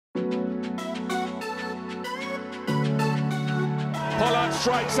Pollard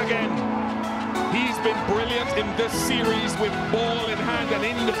strikes again. He's been brilliant in this series with ball in hand and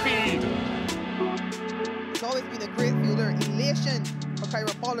in the field. He's always been a great fielder. Elation for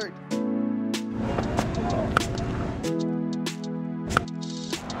Kieron Pollard.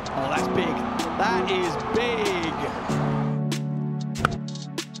 Oh, that's big. That is big.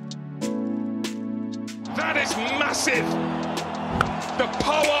 That is massive. The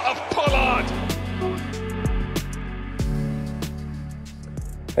power of Pollard.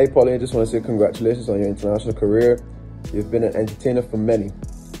 Hey Polly, I just want to say congratulations on your international career. You've been an entertainer for many.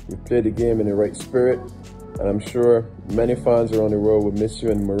 You've played the game in the right spirit, and I'm sure many fans around the world will miss you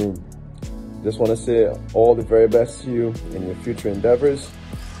in maroon. Just want to say all the very best to you in your future endeavors.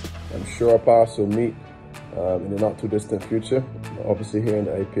 I'm sure our paths will meet in the not too distant future, obviously here in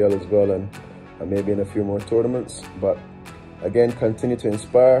the IPL as well, and maybe in a few more tournaments. But again, continue to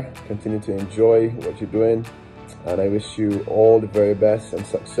inspire, continue to enjoy what you're doing, and I wish you all the very best and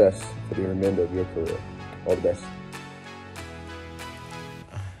success for the remainder of your career. All the best.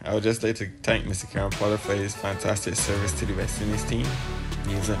 I would just like to thank Mr. Kieron Pollard for his fantastic service to the West Indies team.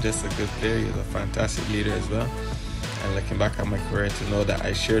 He's not just a good player, he's a fantastic leader as well. And looking back at my career, to know that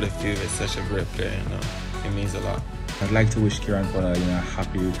I share the field with such a great player, it means a lot. I'd like to wish Kieron Pollard, a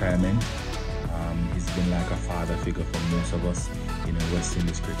happy retirement. He's been like a father figure for most of us, West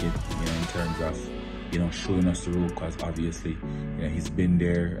Indies cricket, in terms of, showing us the road, because obviously, he's been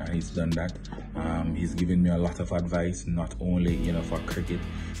there and he's done that. He's given me a lot of advice, not only, for cricket,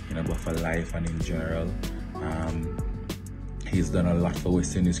 but for life and in general. He's done a lot for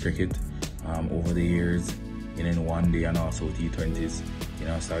West Indies cricket over the years, in one day and also T20s.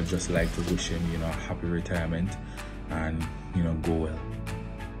 So I'd just like to wish him, a happy retirement and, go well.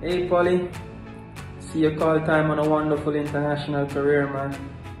 Hey, Polly. See you call time on a wonderful international career, man.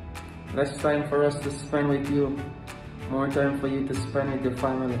 Less time for us to spend with you, more time for you to spend with your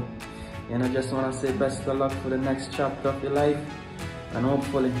family. And I just want to say best of luck for the next chapter of your life, and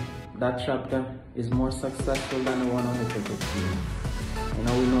hopefully that chapter is more successful than the one on the cricket field. We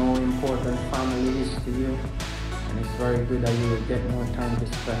know how important family is to you, and it's very good that you will get more time to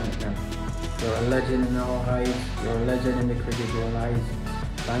spend with them. You're a legend in our eyes, you're a legend in the cricket world eyes.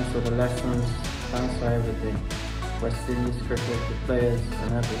 Thanks for the lessons, thanks for everything. West Indies cricket, the players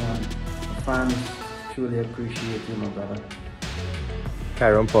and everyone, the fans truly appreciate you, my brother.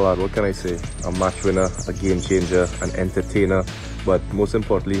 Kieron Pollard, what can I say? A match winner, a game changer, an entertainer, but most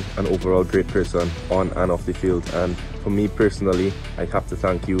importantly, an overall great person on and off the field. And for me personally, I have to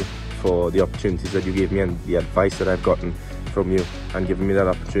thank you for the opportunities that you gave me and the advice that I've gotten from you, and giving me that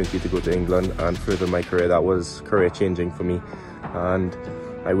opportunity to go to England and further my career. That was career changing for me, and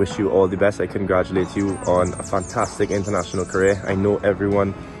I wish you all the best. I congratulate you on a fantastic international career. I know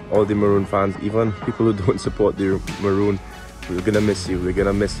everyone, all the Maroon fans, even people who don't support the Maroon, we're gonna miss you. We're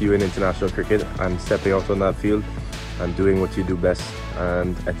gonna miss you in international cricket and stepping out on that field and doing what you do best.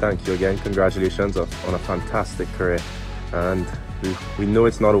 And I thank you again. Congratulations on a fantastic career. And we know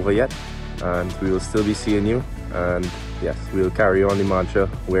it's not over yet, and we will still be seeing you. And yes, we'll carry on the mantra,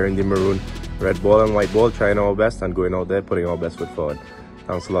 wearing the maroon, red ball and white ball, trying our best and going out there, putting our best foot forward.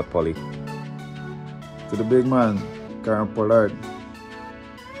 Thanks a lot, Polly. To the big man, Kieron Pollard.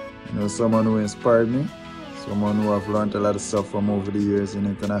 Someone who inspired me, someone who I've learned a lot of stuff from over the years in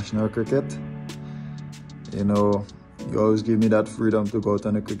international cricket. You always give me that freedom to go out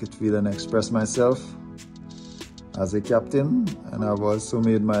on the cricket field and express myself as a captain, and I've also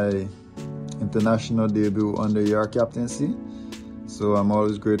made my international debut under your captaincy. So I'm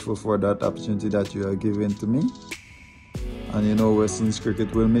always grateful for that opportunity that you are giving to me. And West Indies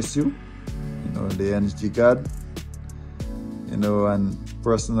cricket will miss you, the energy god. And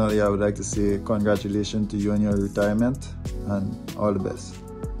personally I would like to say congratulations to you on your retirement and all the best.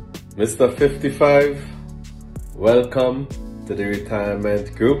 Mr. 55, welcome to the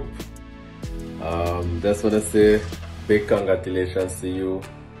retirement group. Just want to say big congratulations to you,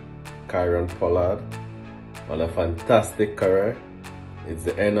 Kieron Pollard, on a fantastic career. It's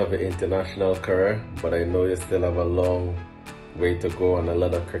the end of the international career, but I know you still have a long way to go and a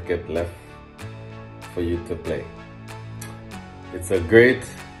lot of cricket left for you to play. It's a great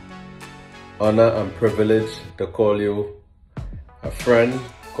honor and privilege to call you a friend,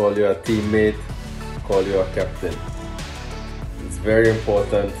 call you a teammate, call you a captain. It's very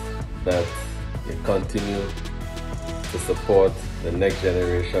important that you continue to support the next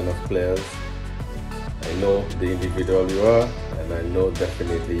generation of players. I know the individual you are, and I know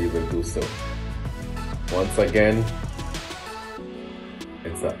definitely you will do so. Once again,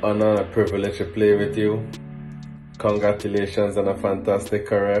 it's an honor and a privilege to play with you. Congratulations on a fantastic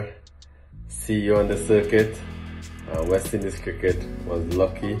career. See you on the circuit, West Indies cricket was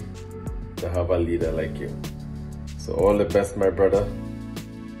lucky to have a leader like you. So all the best, my brother.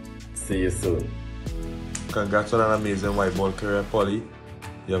 See you soon. Congrats on an amazing white ball career, Polly.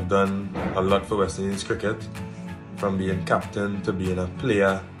 You have done a lot for West Indies cricket, from being captain to being a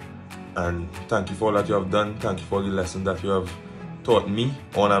player, and thank you for all that you have done. Thank you for all the lessons that you have taught me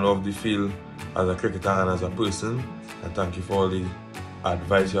on and off the field as a cricketer and as a person, and thank you for all the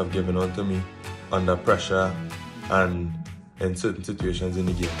advice you have given on to me under pressure and in certain situations in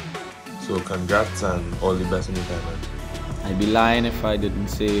the game. So congrats and all the best in your time, man. I'd be lying if I didn't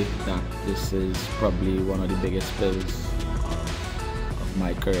say that this is probably one of the biggest pills of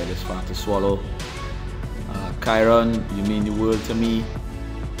my career this far to swallow. Kieron, you mean the world to me.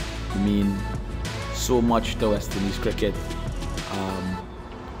 You mean so much to West Indies cricket.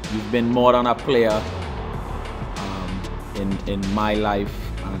 You've been more than a player in my life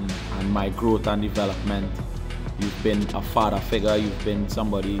and my growth and development. You've been a father figure. You've been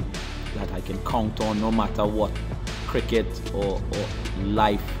somebody that I can count on no matter what cricket or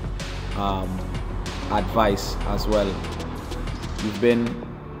life advice as well. You've been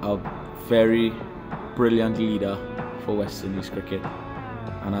a very brilliant leader for West Indies cricket,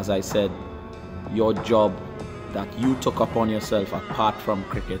 and as I said, your job that you took upon yourself apart from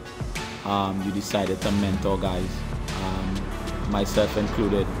cricket, you decided to mentor guys, myself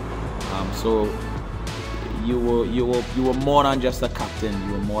included. So you were more than just a captain.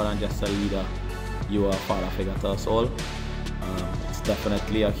 You were more than just a leader. You were a father figure to us all. It's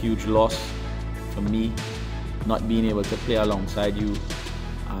definitely a huge loss for me not being able to play alongside you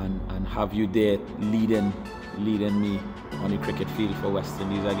and have you there leading me on the cricket field for West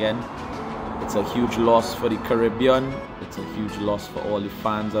Indies again. It's a huge loss for the Caribbean. It's a huge loss for all the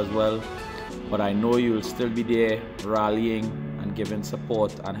fans as well. But I know you'll still be there rallying and giving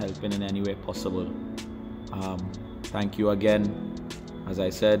support and helping in any way possible. Thank you again. As I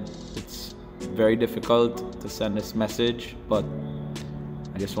said, it's very difficult to send this message, but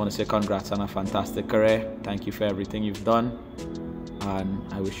I just want to say congrats on a fantastic career. Thank you for everything you've done, and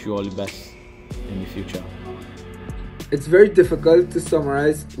I wish you all the best in the future. It's very difficult to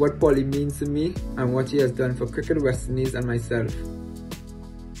summarize what Polly means to me and what he has done for Cricket West Indies and myself.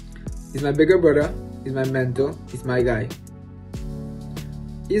 He's my bigger brother, he's my mentor, he's my guy.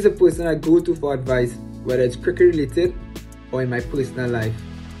 He's the person I go to for advice, whether it's cricket related or in my personal life.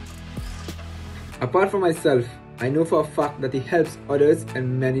 Apart from myself, I know for a fact that he helps others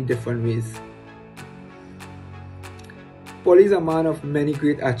in many different ways. Polly is a man of many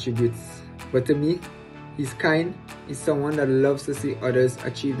great attributes, but to me, he's kind, he's someone that loves to see others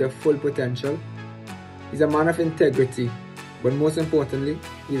achieve their full potential. He's a man of integrity, but most importantly,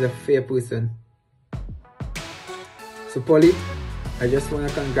 he's a fair person. So Polly, I just want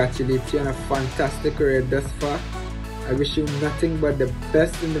to congratulate you on a fantastic career thus far. I wish you nothing but the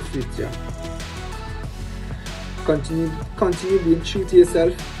best in the future. Continue being true to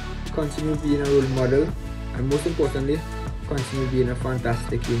yourself, continue being a role model, and most importantly, continue being a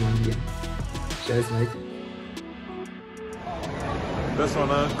fantastic human being. Cheers, mate. Just want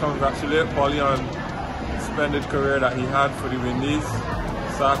to congratulate Polly on the splendid career that he had for the Windies.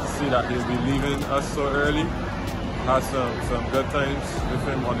 Sad to see that he'll be leaving us so early. Had some good times with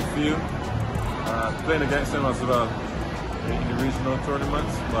him on the field, playing against him as well in the regional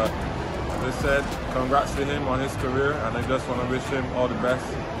tournaments. But as I said, congrats to him on his career, and I just want to wish him all the best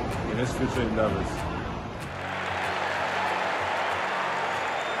in his future endeavors.